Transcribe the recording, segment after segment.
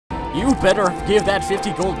You better give that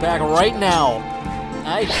 50 gold back right now.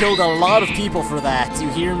 I killed a lot of people for that. You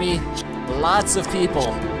hear me? Lots of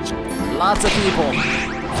people. Lots of people.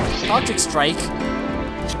 Toxic strike.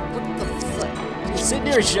 What the fuck?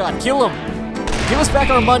 Incendiary shot. Kill him. Give us back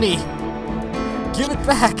our money. Give it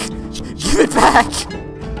back. Give it back.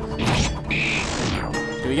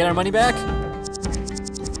 Do we get our money back?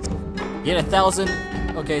 He had 1,000.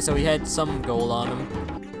 Okay, so he had some gold on him.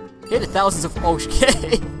 He had thousands of.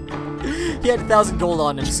 Okay. He had 1,000 gold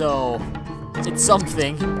on him, so it's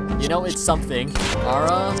something. You know, it's something.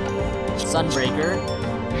 Ara, Sunbreaker.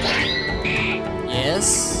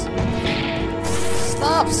 Yes.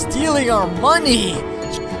 Stop stealing our money.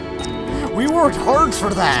 We worked hard for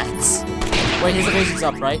that. Wait, his evasion's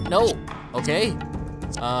up, right? No. Okay.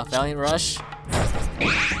 Valiant Rush.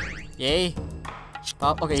 Yay.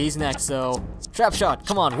 Okay, he's next, so... Trap shot,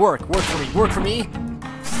 come on, work for me, work for me!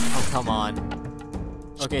 Oh, come on.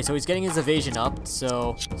 Okay, so he's getting his evasion up,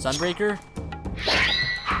 so... Sunbreaker?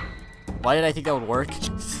 Why did I think that would work?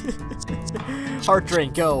 Heart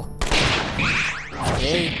Drain, go!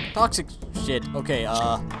 Okay, toxic shit, okay,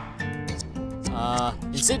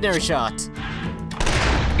 Incendiary shot!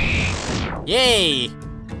 Yay!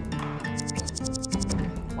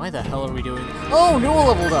 Why the hell are we doing... Oh, Newell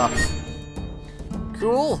leveled up!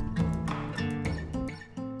 Cool.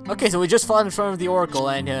 Okay, so we just fought in front of the Oracle,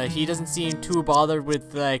 and he doesn't seem too bothered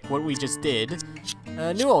with like what we just did.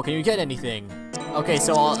 Newell, can you get anything? Okay,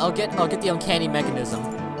 so I'll get the uncanny mechanism.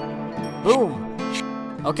 Boom.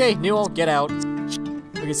 Okay, Newell, get out.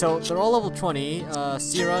 Okay, so they're all level 20.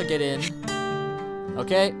 Sierra, get in.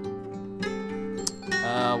 Okay.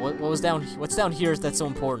 What was down? What's down here that's so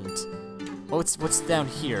important? What's down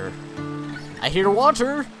here? I hear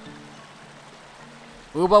water.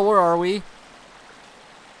 Uba, where are we?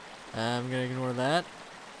 I'm gonna ignore that.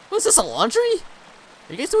 What's this, a laundry?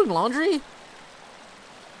 Are you guys doing laundry?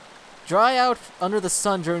 Dry out under the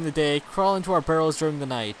sun during the day, crawl into our barrels during the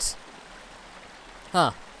night.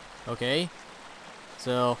 Huh. Okay.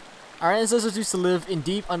 So, our ancestors used to live in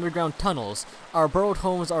deep underground tunnels. Our burrowed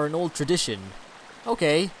homes are an old tradition.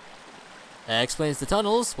 Okay. That explains the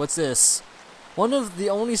tunnels. What's this? One of the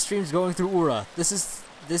only streams going through Ura.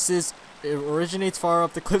 It originates far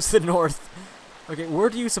up the cliffs to the north. Okay, where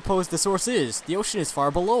do you suppose the source is? The ocean is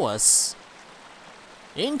far below us.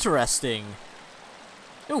 Interesting.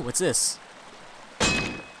 Oh, what's this?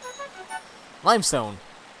 Limestone.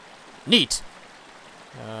 Neat.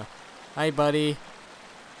 Hi, buddy.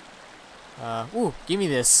 Ooh, give me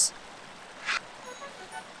this.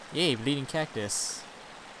 Yay, bleeding cactus.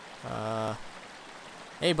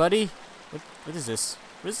 Hey, buddy. What is this?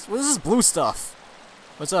 What is this blue stuff?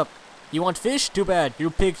 What's up? You want fish? Too bad. Your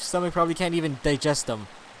pig's stomach probably can't even digest them.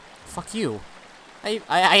 Fuck you.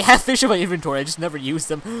 I have fish in my inventory, I just never use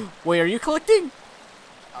them. Wait, are you collecting?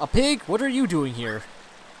 A pig? What are you doing here?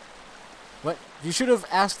 What? You should have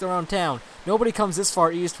asked around town. Nobody comes this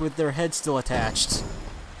far east with their head still attached.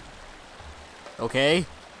 Okay.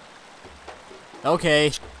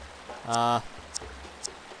 Okay. Trap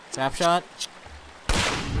shot?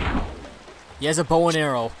 He has a bow and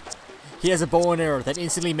arrow. He has a bow and arrow that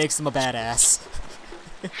instantly makes him a badass.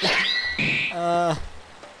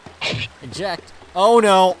 Eject. Oh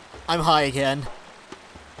no! I'm high again.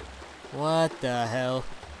 What the hell?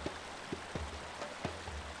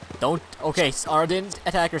 Don't. Okay, Ara didn't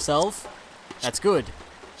attack herself. That's good.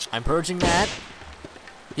 I'm purging that.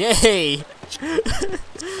 Yay!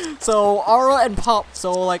 So, Ara and Pop.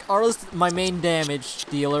 So, like, Ara's my main damage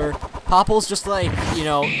dealer. Popple's just like, you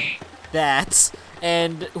know, that.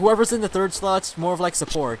 And whoever's in the third slot's more of like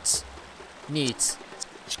support. Neat.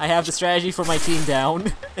 I have the strategy for my team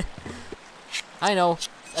down. I know.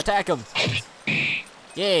 Attack him.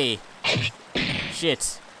 Yay.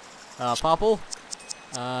 Shit. Popple.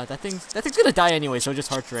 That thing's gonna die anyway, so just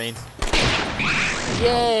heart drain.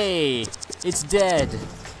 Yay! It's dead.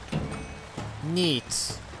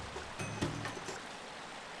 Neat.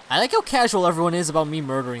 I like how casual everyone is about me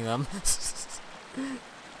murdering them.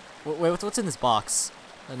 Wait, what's in this box?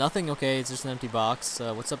 Nothing? Okay, it's just an empty box.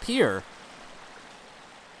 What's up here?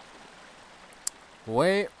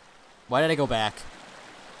 Wait, why did I go back?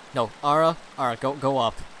 No, Ara, go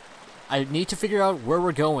up. I need to figure out where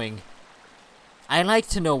we're going. I like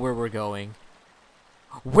to know where we're going.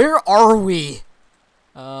 Where are we?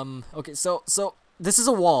 Okay, so this is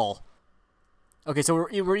a wall. Okay, so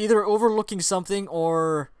we're either overlooking something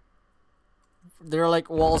or there are like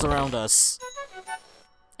walls around us.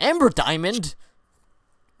 Amber Diamond?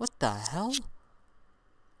 What the hell?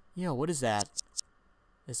 Yo, what is that?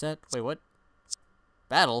 Is that... Wait, what?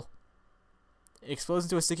 Battle? Explodes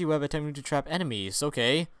into a sticky web attempting to trap enemies.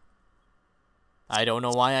 Okay. I don't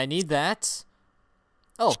know why I need that.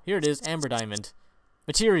 Oh, here it is, amber diamond.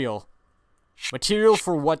 Material. Material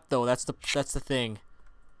for what though? That's the thing.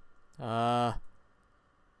 That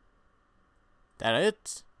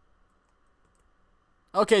it?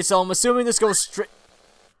 Okay, so I'm assuming this goes straight.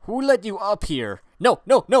 Who let you up here? No,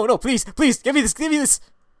 no, no, no, please, please, give me this, give me this.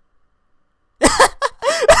 Look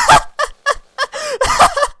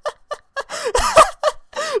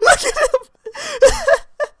at him.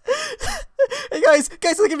 Hey guys,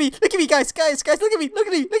 look at me, guys, look at me,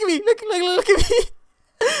 look at me.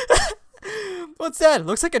 What's that? It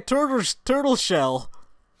looks like a turtle shell.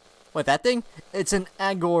 What, that thing? It's an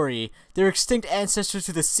Agori. They're extinct ancestors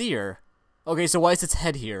to the seer. Okay, so why is its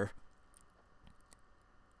head here?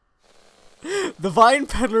 The vine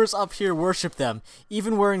peddlers up here worship them,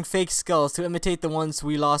 even wearing fake skulls to imitate the ones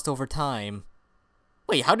we lost over time.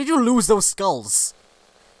 Wait, how did you lose those skulls?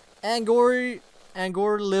 Angor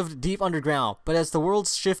lived deep underground, but as the world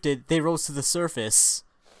shifted, they rose to the surface.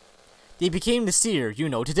 They became the seer you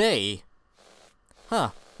know today.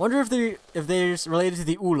 Huh. Wonder if they're related to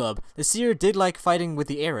the Ulub. The seer did like fighting with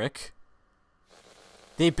the Eric.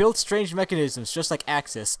 They built strange mechanisms just like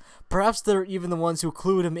Axis. Perhaps they're even the ones who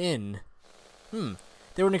clued him in.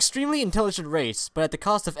 They were an extremely intelligent race, but at the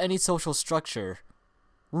cost of any social structure.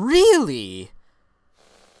 Really?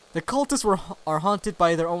 The cultists are haunted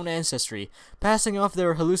by their own ancestry, passing off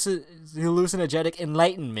their hallucinogenic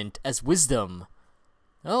enlightenment as wisdom.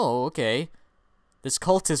 Oh, okay. This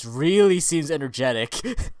cultist really seems energetic.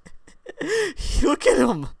 Look at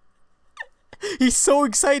him! He's so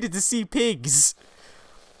excited to see pigs!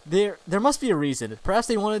 There must be a reason. Perhaps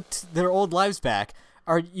they wanted their old lives back.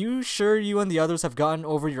 Are you sure you and the others have gotten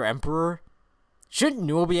over your emperor? Shouldn't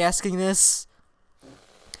Newell be asking this?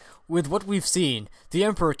 With what we've seen, the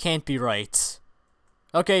emperor can't be right.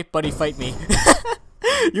 Okay, buddy, fight me.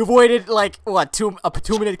 You've waited, like, what, a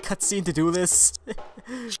 2-minute cutscene to do this?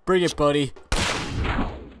 Bring it, buddy.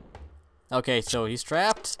 Okay, so he's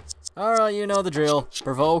trapped. Alright, you know the drill.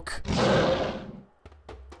 Provoke.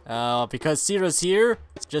 Because Sira's here,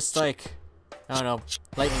 just like, I don't know,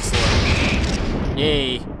 lightning sword.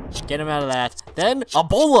 Yay. Get him out of that. Then,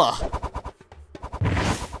 Ebola!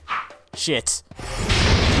 Shit.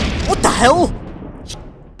 What the hell?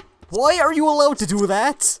 Why are you allowed to do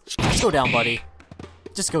that? Just go down, buddy.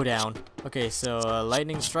 Just go down. Okay, so,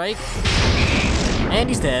 lightning strike. And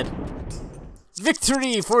he's dead.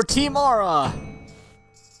 Victory for Team Aura! I'm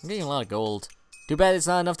getting a lot of gold. Too bad it's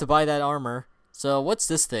not enough to buy that armor. So, what's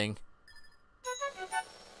this thing?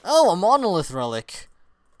 Oh, a monolith relic.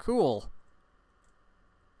 Cool.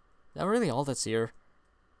 Is that really all that's here?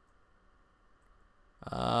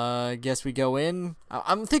 I guess we go in.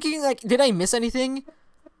 I'm thinking, like, did I miss anything?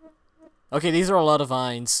 Okay, these are a lot of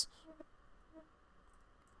vines.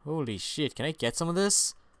 Holy shit, can I get some of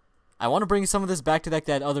this? I want to bring some of this back to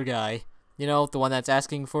that other guy. You know, the one that's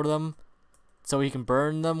asking for them. So he can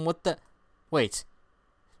burn them. What the? Wait.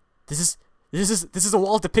 This is a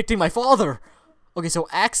wall depicting my father. Okay, so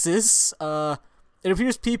Axis, it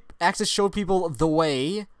appears Axis showed people the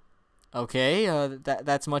way. Okay,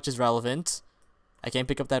 that's much as relevant. I can't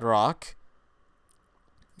pick up that rock.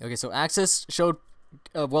 Okay, so Axis showed,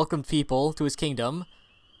 welcomed people to his kingdom.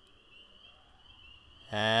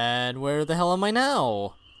 And where the hell am I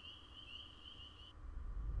now?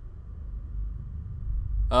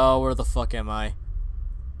 Oh, where the fuck am I?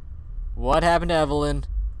 What happened to Evelyn?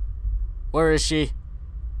 Where is she?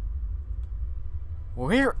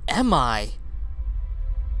 Where am I?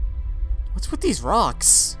 What's with these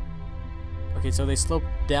rocks? Okay, so they slope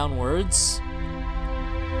downwards.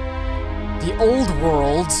 The old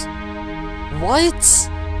world? What?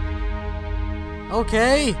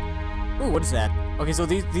 Okay. Ooh, what is that? Okay, so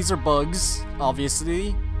these are bugs,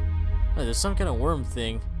 obviously. Oh, there's some kind of worm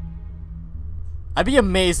thing. I'd be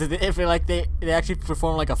amazed if they actually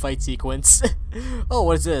perform like a fight sequence. Oh,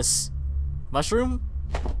 what is this? Mushroom?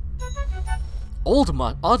 Odd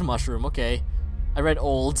mushroom, okay. I read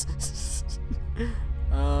old.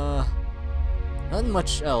 Not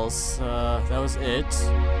much else. That was it.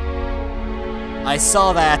 I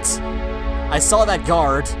saw that. I saw that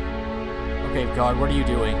guard. Okay, guard, what are you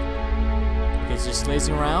doing? Okay, it's just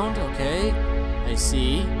lazing around. Okay, I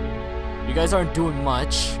see. You guys aren't doing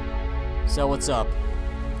much. So what's up?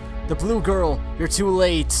 The blue girl, you're too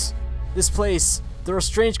late. This place, there are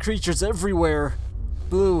strange creatures everywhere.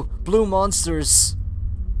 Blue monsters.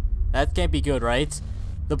 That can't be good, right?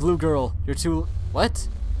 The blue girl, you're too... What?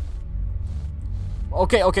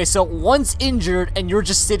 Okay, so one's injured and you're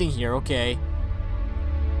just sitting here, okay.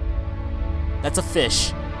 That's a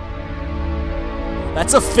fish.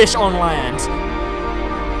 That's a fish on land.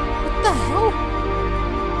 What the hell?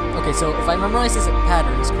 Okay, so if I memorize his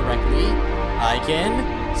patterns correctly, I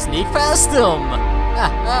can sneak past him!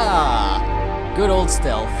 Ha! Good old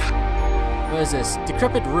stealth. What is this?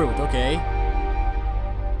 Decrepit root, okay.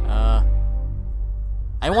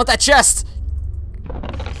 I want that chest!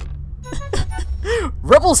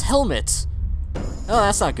 Rebel's helmet! Oh,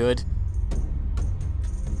 that's not good.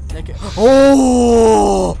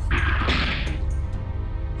 Oh!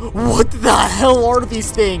 What the hell are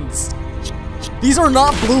these things? These are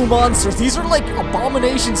not blue monsters, these are like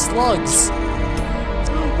abomination slugs.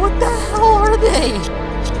 What the hell are they?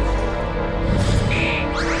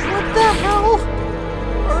 What the hell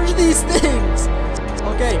are these things?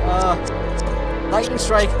 Okay, lightning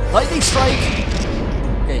strike, lightning strike!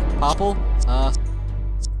 Okay, Popple,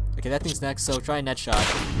 okay, that thing's next, so try a net shot.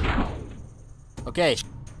 Okay,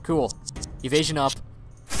 cool. Evasion up.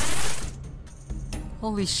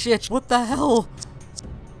 Holy shit, what the hell?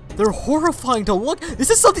 They're horrifying to look. This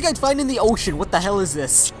is something I'd find in the ocean. What the hell is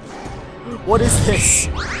this? What is this?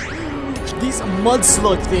 These mud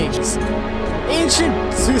slug things.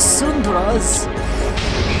 Ancient Susundras.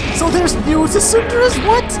 So there's new Susundras?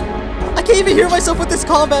 What? I can't even hear myself with this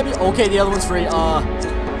combat. Okay, the other one's free.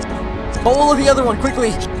 Bola the other one,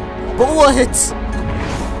 quickly. Bola hits.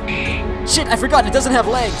 Shit, I forgot. It doesn't have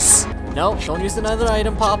legs. No, don't use another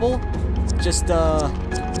item, Popple. Just,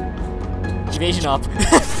 evasion up.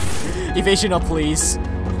 Evasion up, please.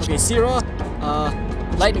 Okay, Sierra,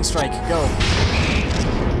 lightning strike, go.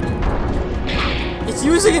 It's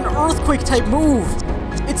using an earthquake type move.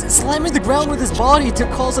 It's slamming the ground with his body to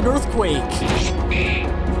cause an earthquake.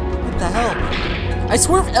 What the hell? I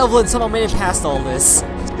swear if Evelyn somehow made it past all this.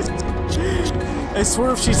 I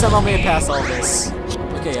swear if she somehow made it past all this.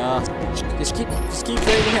 Okay, just keep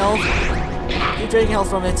draining health. Keep draining health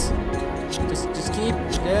from it. Just keep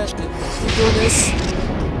doing this.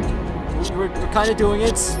 We're kind of doing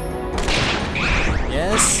it.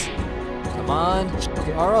 Yes. Come on.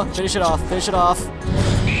 Okay, Aura, finish it off. Finish it off.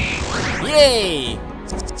 Yay!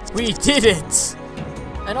 We did it!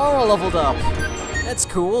 And Aura leveled up. That's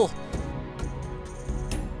cool.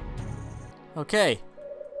 Okay.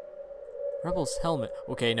 Rebel's helmet.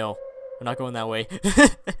 Okay, no. We're not going that way.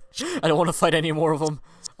 I don't want to fight any more of them.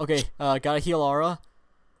 Okay, gotta heal Aura.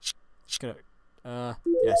 Just gonna,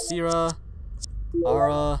 yeah, Sierra,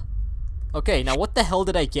 Aura. Okay, now what the hell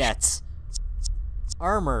did I get?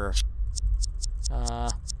 Armor.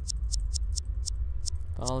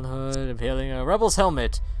 Fallen Hood, Impaling, Rebel's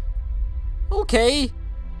Helmet. Okay.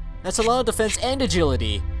 That's a lot of defense and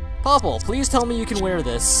agility. Popple, please tell me you can wear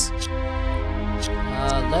this.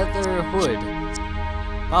 Leather hood.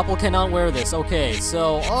 Popple cannot wear this. Okay,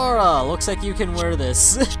 so Aura, looks like you can wear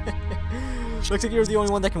this. Looks like you're the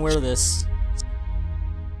only one that can wear this.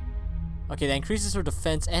 Okay, that increases her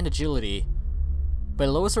defense and agility. But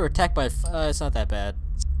it lowers her attack by... it's not that bad.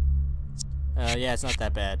 Yeah, it's not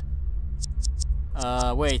that bad.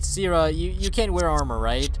 Wait, Sierra, you can't wear armor,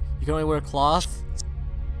 right? You can only wear cloth?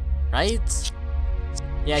 Right?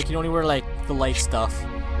 Yeah, you can only wear, like, the light stuff.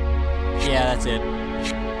 Yeah, that's it.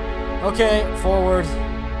 Okay, forward.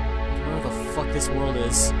 Where the fuck this world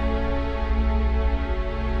is.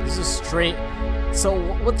 This is straight... So,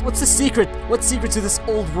 what's the secret? What secrets do this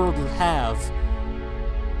old world have?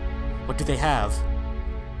 What do they have?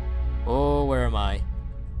 Oh, where am I?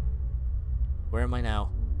 Where am I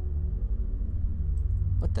now?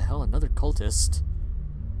 What the hell? Another cultist?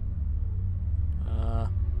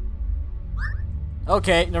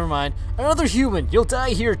 Okay, never mind. Another human! You'll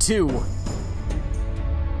die here too!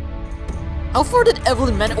 How far did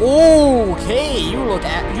Evelyn man- Oh, okay! You look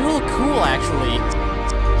cool, actually.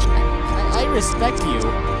 I respect you.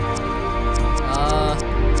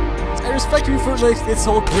 I respect you for like this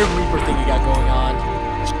whole Grim Reaper thing you got going on.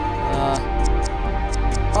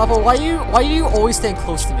 Papa, why do you always stand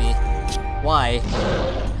close to me? Why?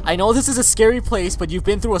 I know this is a scary place, but you've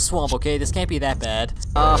been through a swamp, okay? This can't be that bad.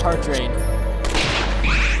 Heart drain.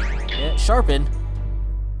 Yeah, sharpen.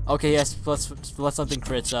 Okay, yes, plus something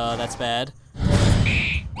crits. That's bad.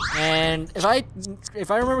 And if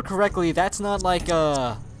I remember correctly, that's not like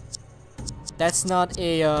that's not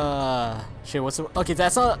a shit. What's the, okay?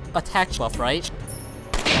 That's not attack buff, right?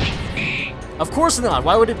 Of course not.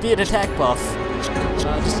 Why would it be an attack buff?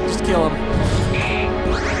 Just kill him.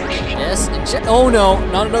 Yes. Oh no,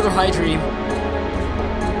 not another high dream.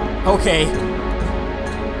 Okay.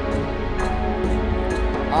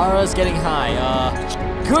 Aura's getting high.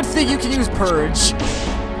 Good thing you can use purge.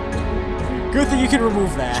 Good thing you can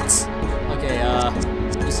remove that. Okay.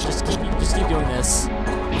 Just keep doing this.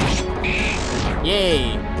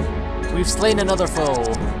 Yay! We've slain another foe.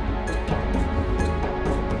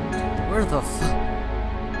 Where the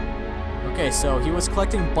Okay, so he was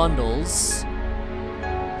collecting bundles.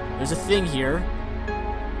 There's a thing here.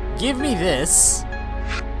 Give me this.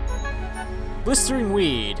 Blistering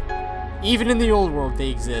weed. Even in the old world, they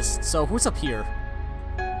exist. So who's up here?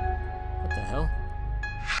 What the hell?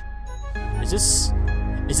 Is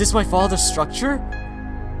this my father's structure?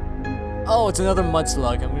 Oh, it's another mud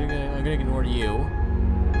slug. I'm gonna ignore you.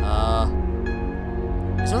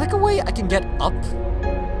 Is there like a way I can get up?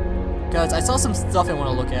 Because I saw some stuff I want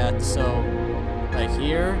to look at. So, like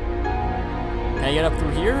here. Can I get up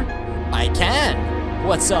through here? I can.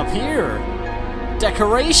 What's up here?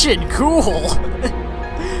 Decoration. Cool.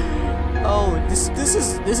 Oh, this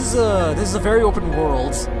is a very open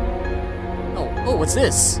world. Oh, what's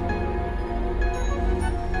this?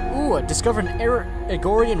 Ooh, discover an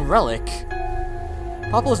Agorian relic.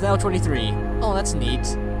 Popple is now 23. Oh, that's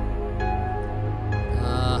neat.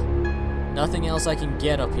 Nothing else I can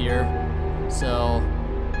get up here. So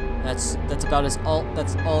that's about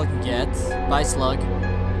all I can get. Bye, slug.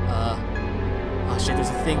 Oh shit, there's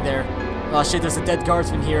a thing there. Oh shit, there's a dead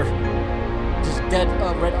guardsman here. There's a dead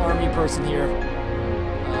red army person here.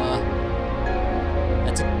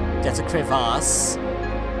 That's a crevasse.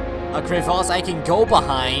 A crevasse I can go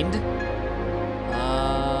behind.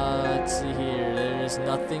 Let's see here. There's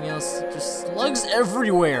nothing else. Just slugs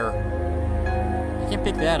everywhere. I can't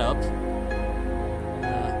pick that up.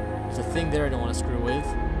 There's a thing there I don't want to screw with.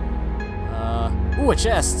 Ooh, a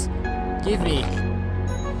chest. Give me.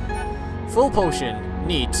 Full potion.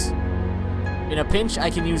 Neat. In a pinch, I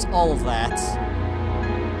can use all of that.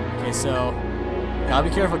 Okay, so gotta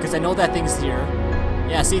be careful because I know that thing's here.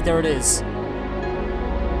 Yeah, see, there it is.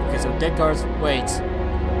 Okay, so dead guards. Wait.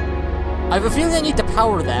 I have a feeling I need to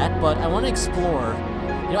power that, but I want to explore.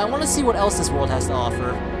 You know, I want to see what else this world has to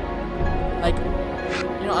offer. Like,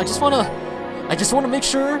 you know, I just want to make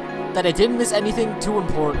sure that I didn't miss anything too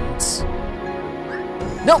important.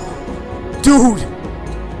 No, dude,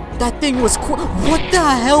 that thing was what the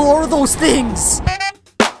hell are those things?